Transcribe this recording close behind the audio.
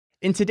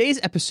In today's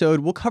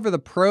episode, we'll cover the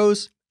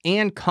pros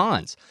and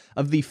cons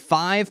of the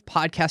 5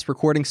 podcast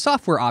recording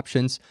software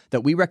options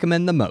that we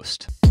recommend the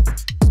most.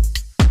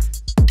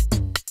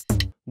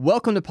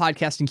 Welcome to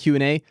Podcasting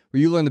Q&A,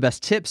 where you learn the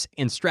best tips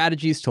and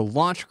strategies to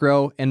launch,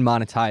 grow, and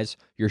monetize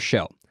your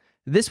show.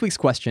 This week's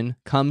question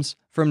comes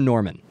from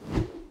Norman.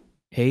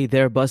 Hey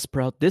there,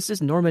 Buzzsprout. This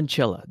is Norman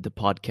Chella, the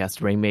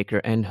podcast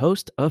rainmaker and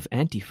host of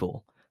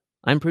Antifool.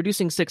 I'm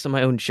producing 6 of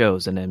my own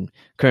shows, and I'm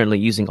currently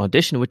using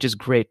Audition, which is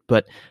great,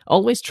 but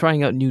always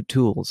trying out new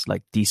tools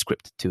like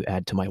Descript to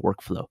add to my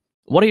workflow.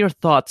 What are your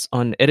thoughts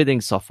on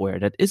editing software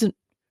that isn't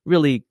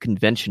really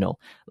conventional,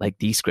 like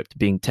Descript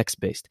being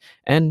text-based?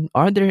 And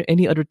are there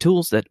any other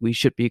tools that we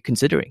should be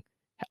considering?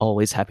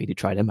 Always happy to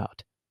try them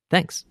out.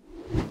 Thanks.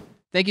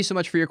 Thank you so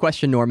much for your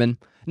question, Norman.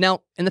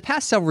 Now, in the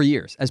past several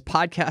years, as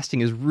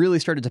podcasting has really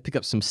started to pick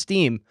up some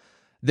steam,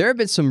 there have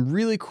been some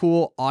really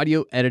cool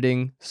audio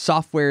editing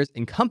softwares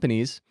and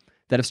companies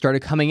that have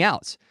started coming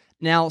out.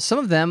 Now, some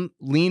of them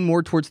lean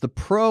more towards the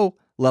pro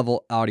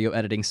level audio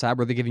editing side,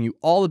 where they're giving you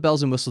all the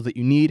bells and whistles that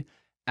you need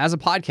as a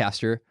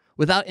podcaster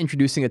without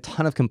introducing a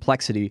ton of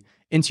complexity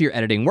into your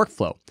editing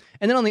workflow.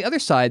 And then on the other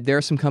side, there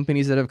are some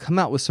companies that have come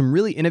out with some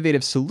really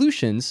innovative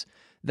solutions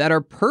that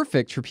are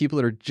perfect for people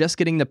that are just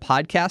getting into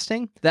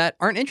podcasting that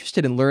aren't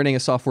interested in learning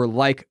a software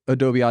like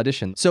Adobe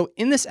Audition. So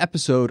in this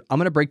episode, I'm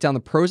going to break down the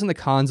pros and the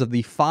cons of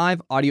the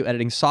 5 audio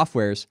editing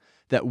softwares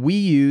that we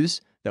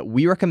use, that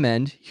we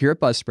recommend here at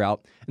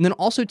Buzzsprout, and then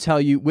also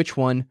tell you which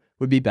one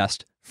would be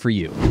best for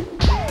you.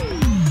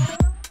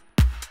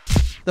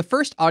 The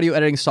first audio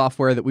editing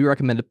software that we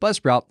recommend at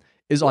Buzzsprout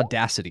is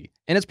Audacity.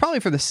 And it's probably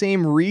for the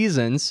same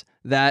reasons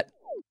that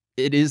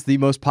it is the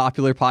most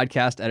popular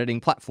podcast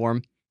editing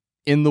platform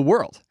in the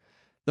world.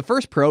 The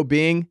first pro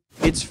being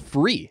it's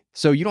free.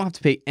 So you don't have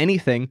to pay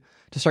anything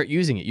to start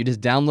using it. You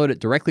just download it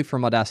directly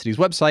from Audacity's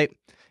website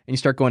and you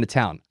start going to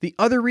town. The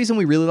other reason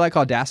we really like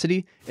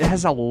Audacity, it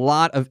has a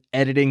lot of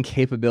editing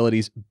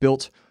capabilities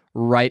built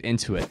right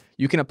into it.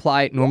 You can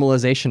apply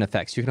normalization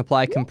effects. You can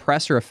apply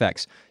compressor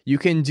effects. You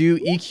can do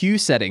EQ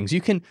settings. You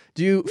can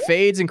do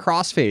fades and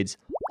crossfades.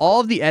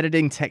 All of the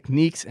editing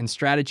techniques and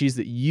strategies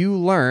that you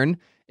learn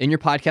in your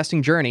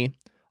podcasting journey,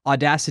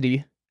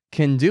 Audacity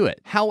can do it.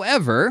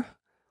 However,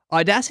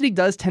 Audacity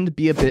does tend to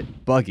be a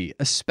bit buggy,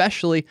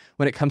 especially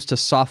when it comes to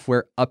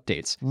software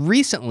updates.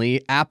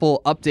 Recently,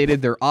 Apple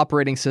updated their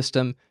operating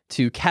system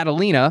to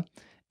Catalina,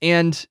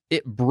 and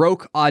it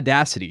broke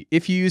Audacity.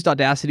 If you used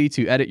Audacity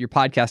to edit your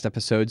podcast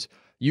episodes,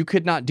 you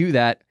could not do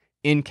that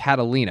in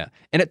Catalina.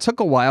 And it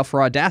took a while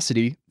for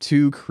Audacity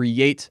to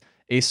create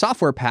a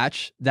software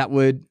patch that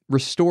would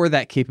restore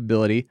that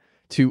capability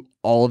to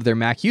all of their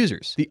Mac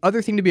users. The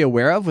other thing to be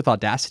aware of with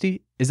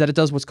Audacity is that it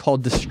does what's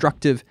called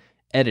destructive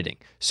editing.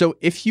 So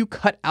if you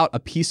cut out a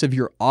piece of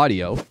your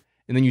audio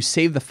and then you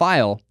save the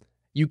file,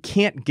 you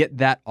can't get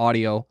that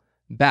audio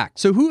back.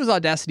 So who is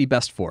Audacity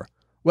best for?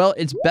 Well,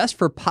 it's best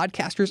for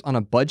podcasters on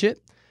a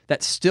budget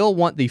that still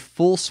want the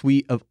full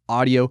suite of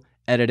audio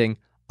editing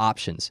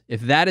options.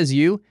 If that is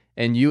you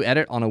and you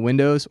edit on a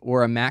Windows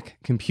or a Mac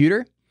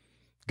computer,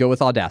 go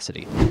with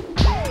Audacity.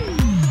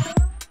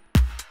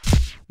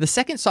 The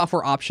second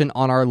software option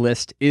on our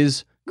list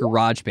is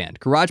GarageBand.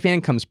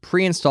 GarageBand comes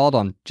pre-installed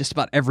on just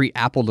about every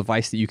Apple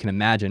device that you can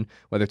imagine,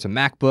 whether it's a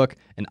MacBook,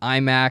 an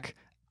iMac,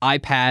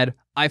 iPad,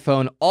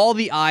 iPhone, all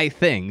the i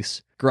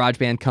things,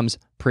 GarageBand comes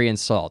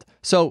pre-installed.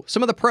 So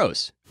some of the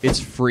pros, it's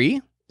free,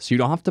 so you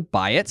don't have to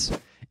buy it,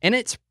 and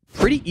it's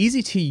pretty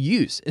easy to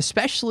use,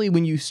 especially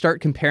when you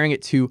start comparing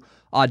it to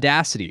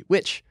Audacity,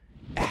 which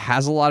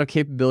has a lot of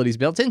capabilities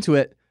built into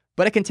it,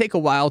 but it can take a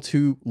while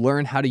to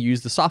learn how to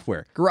use the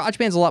software.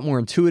 GarageBand's a lot more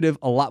intuitive,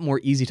 a lot more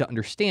easy to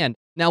understand.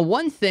 Now,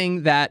 one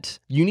thing that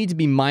you need to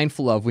be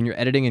mindful of when you're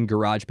editing in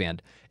GarageBand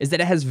is that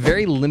it has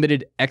very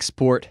limited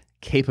export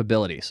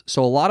capabilities.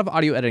 So a lot of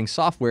audio editing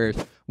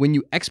softwares, when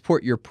you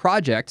export your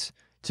project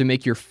to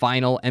make your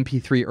final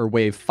MP3 or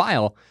WAV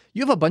file,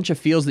 you have a bunch of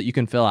fields that you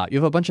can fill out. You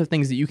have a bunch of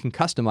things that you can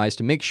customize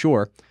to make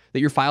sure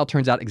that your file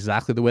turns out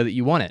exactly the way that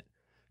you want it.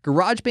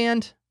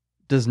 GarageBand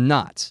does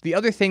not. The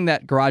other thing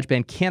that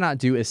GarageBand cannot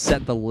do is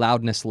set the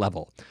loudness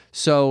level.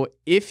 So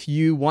if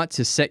you want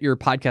to set your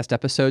podcast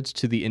episodes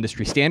to the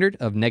industry standard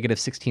of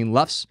 -16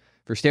 LUFS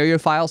for stereo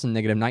files and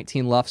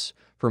 -19 LUFS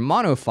for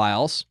mono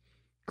files,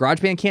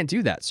 GarageBand can't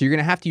do that. So you're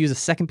going to have to use a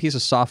second piece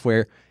of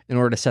software in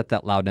order to set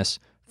that loudness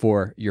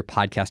for your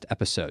podcast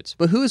episodes.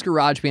 But who is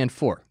GarageBand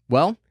for?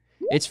 Well,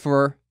 it's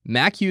for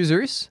Mac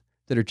users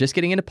that are just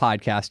getting into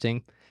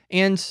podcasting,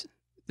 and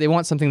they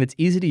want something that's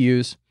easy to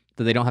use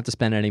that they don't have to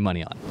spend any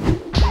money on.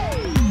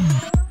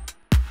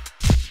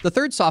 The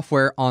third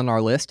software on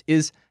our list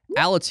is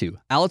Alitu.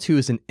 Alitu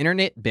is an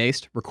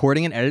internet-based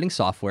recording and editing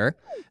software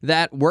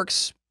that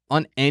works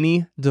on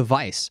any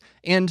device.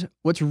 And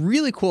what's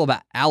really cool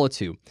about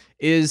Alitu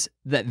is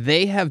that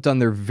they have done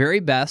their very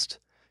best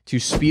to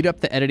speed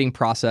up the editing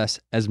process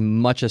as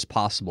much as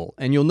possible.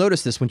 And you'll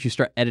notice this once you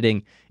start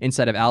editing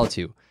inside of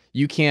Alitu.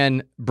 You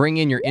can bring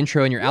in your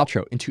intro and your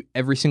outro into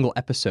every single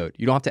episode.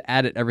 You don't have to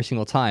add it every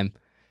single time.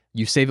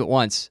 You save it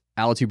once,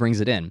 Alitu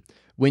brings it in.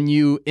 When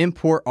you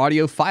import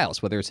audio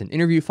files, whether it's an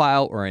interview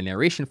file or a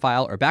narration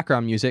file or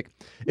background music,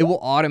 it will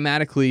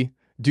automatically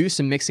do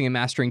some mixing and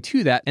mastering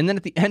to that. And then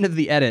at the end of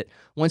the edit,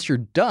 once you're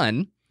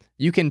done,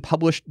 you can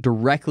publish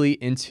directly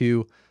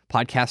into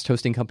podcast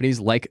hosting companies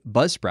like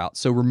Buzzsprout.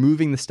 So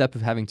removing the step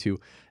of having to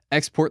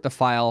export the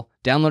file,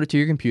 download it to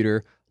your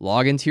computer,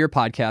 log into your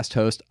podcast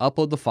host,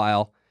 upload the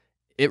file.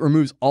 It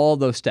removes all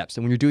those steps.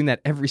 And when you're doing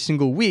that every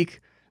single week,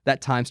 that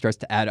time starts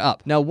to add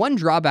up. Now, one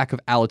drawback of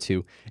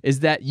Alitu is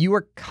that you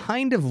are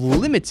kind of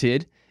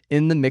limited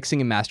in the mixing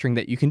and mastering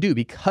that you can do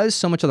because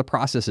so much of the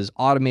process is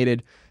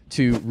automated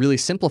to really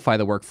simplify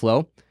the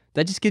workflow.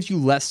 That just gives you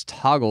less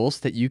toggles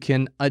that you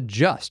can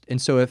adjust.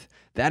 And so if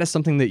that is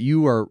something that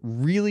you are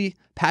really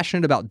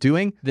passionate about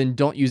doing, then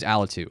don't use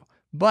Alitu.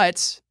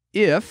 But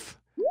if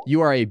you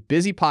are a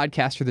busy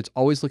podcaster that's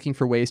always looking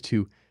for ways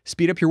to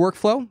speed up your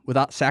workflow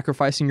without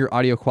sacrificing your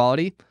audio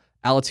quality,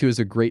 Alitu is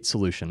a great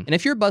solution. And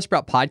if you're a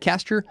Buzzsprout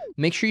podcaster,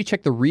 make sure you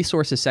check the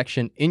resources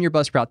section in your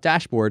Buzzsprout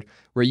dashboard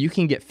where you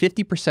can get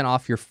 50%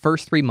 off your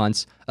first 3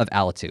 months of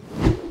Alitu.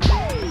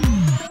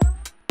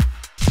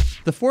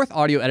 The fourth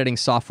audio editing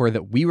software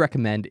that we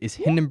recommend is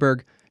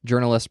Hindenburg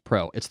Journalist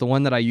Pro. It's the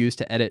one that I use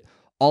to edit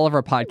all of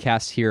our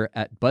podcasts here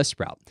at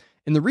Buzzsprout.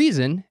 And the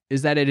reason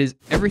is that it is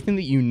everything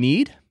that you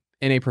need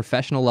in a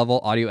professional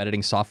level audio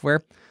editing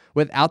software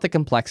without the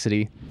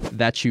complexity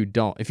that you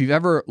don't. If you've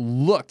ever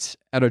looked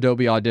at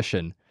Adobe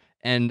Audition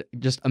and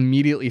just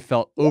immediately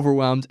felt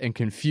overwhelmed and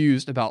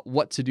confused about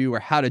what to do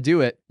or how to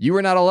do it, you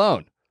are not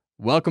alone.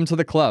 Welcome to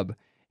the club.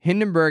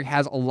 Hindenburg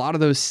has a lot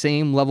of those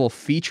same level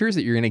features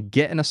that you're going to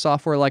get in a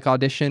software like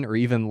Audition or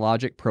even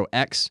Logic Pro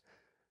X,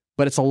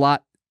 but it's a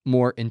lot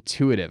more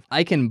intuitive.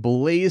 I can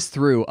blaze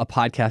through a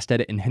podcast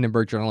edit in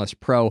Hindenburg Journalist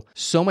Pro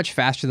so much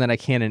faster than I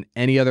can in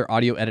any other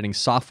audio editing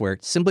software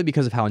simply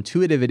because of how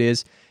intuitive it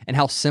is and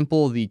how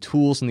simple the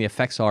tools and the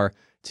effects are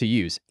to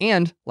use.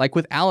 And like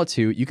with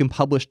Alitu, you can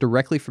publish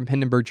directly from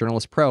Hindenburg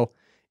Journalist Pro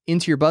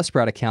into your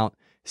Buzzsprout account,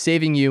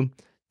 saving you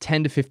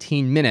 10 to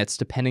 15 minutes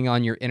depending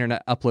on your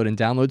internet upload and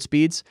download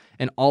speeds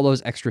and all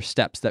those extra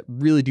steps that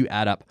really do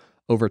add up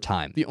over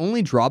time. The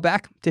only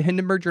drawback to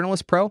Hindenburg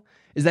Journalist Pro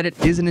is that it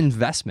is an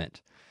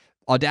investment.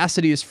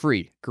 Audacity is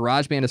free.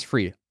 GarageBand is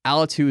free.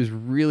 Alitu is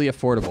really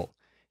affordable.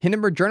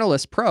 Hindenburg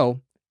Journalist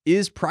Pro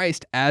is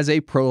priced as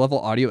a pro-level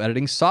audio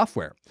editing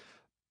software.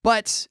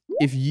 But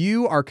if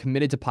you are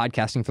committed to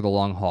podcasting for the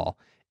long haul,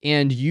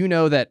 and you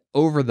know that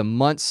over the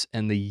months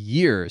and the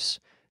years,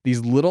 these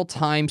little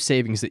time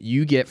savings that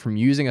you get from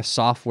using a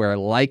software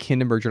like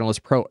Hindenburg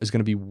Journalist Pro is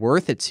going to be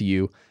worth it to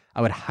you,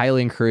 I would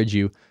highly encourage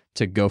you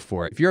to go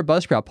for it. If you're a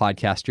Buzzsprout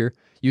podcaster,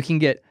 you can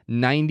get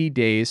 90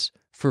 days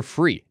for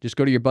free. Just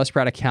go to your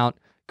Buzzsprout account,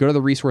 go to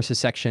the resources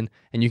section,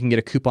 and you can get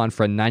a coupon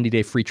for a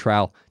 90-day free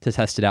trial to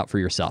test it out for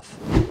yourself.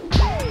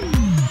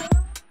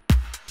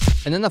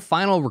 And then the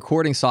final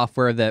recording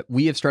software that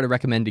we have started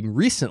recommending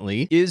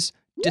recently is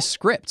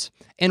Descript.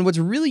 And what's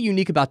really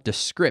unique about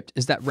Descript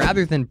is that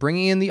rather than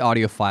bringing in the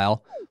audio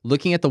file,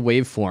 looking at the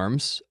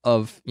waveforms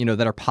of,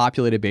 that are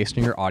populated based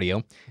on your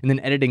audio, and then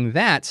editing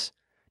that,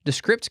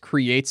 Descript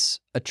creates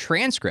a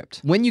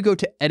transcript. When you go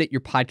to edit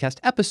your podcast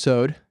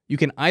episode, you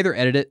can either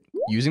edit it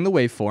using the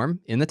waveform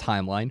in the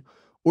timeline,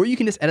 or you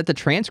can just edit the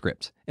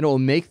transcript and it will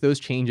make those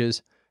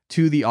changes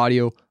to the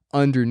audio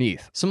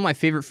underneath. Some of my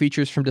favorite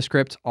features from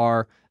Descript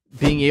are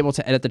being able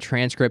to edit the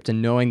transcript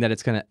and knowing that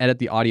it's going to edit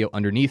the audio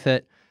underneath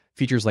it.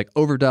 Features like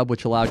overdub,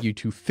 which allowed you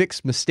to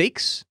fix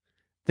mistakes,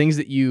 things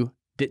that you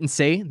didn't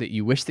say, that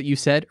you wish that you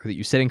said, or that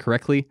you said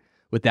incorrectly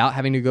without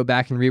having to go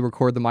back and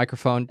re-record the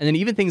microphone. And then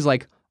even things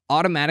like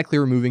automatically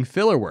removing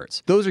filler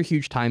words. Those are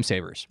huge time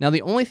savers. Now,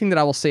 the only thing that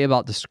I will say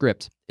about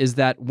Descript is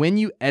that when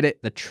you edit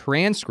the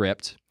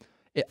transcript,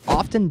 it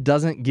often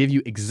doesn't give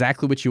you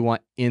exactly what you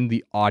want in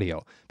the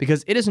audio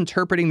because it is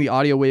interpreting the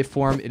audio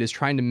waveform. It is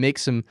trying to make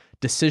some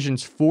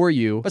decisions for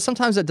you, but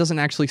sometimes that doesn't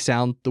actually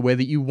sound the way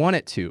that you want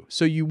it to.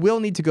 So you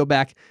will need to go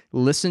back,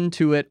 listen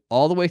to it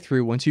all the way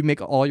through once you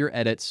make all your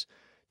edits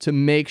to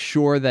make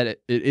sure that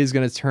it is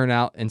going to turn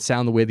out and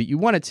sound the way that you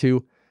want it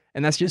to.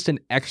 And that's just an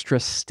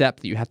extra step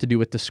that you have to do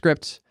with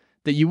Descript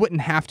that you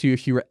wouldn't have to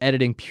if you were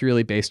editing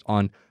purely based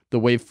on the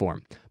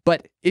waveform.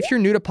 But if you're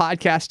new to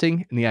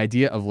podcasting and the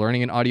idea of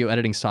learning an audio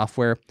editing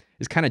software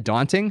is kind of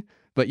daunting,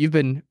 but you've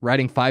been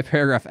writing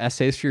 5-paragraph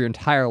essays for your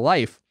entire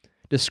life,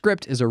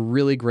 Descript is a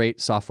really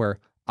great software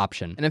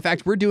option. And in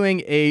fact, we're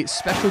doing a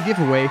special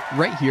giveaway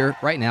right here,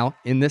 right now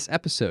in this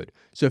episode.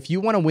 So if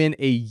you want to win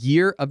a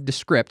year of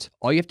Descript,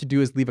 all you have to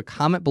do is leave a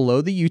comment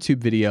below the YouTube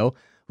video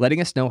letting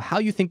us know how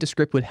you think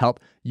Descript would help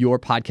your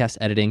podcast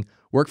editing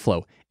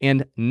workflow.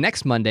 And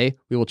next Monday,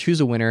 we will choose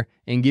a winner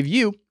and give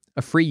you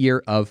a free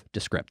year of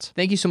Descript.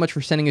 Thank you so much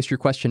for sending us your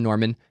question,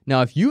 Norman.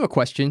 Now, if you have a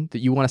question that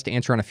you want us to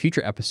answer on a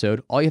future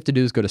episode, all you have to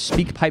do is go to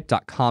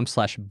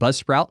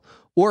speakpipe.com/buzzsprout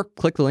or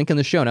click the link in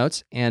the show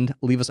notes and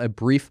leave us a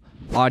brief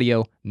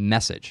audio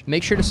message.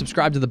 Make sure to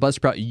subscribe to the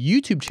Buzzsprout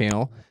YouTube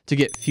channel to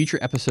get future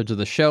episodes of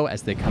the show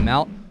as they come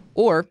out.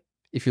 Or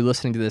if you're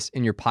listening to this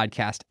in your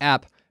podcast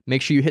app, make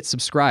sure you hit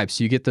subscribe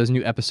so you get those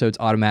new episodes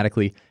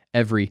automatically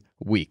every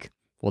week.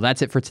 Well,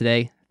 that's it for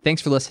today.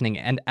 Thanks for listening.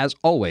 And as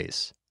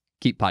always,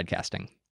 keep podcasting.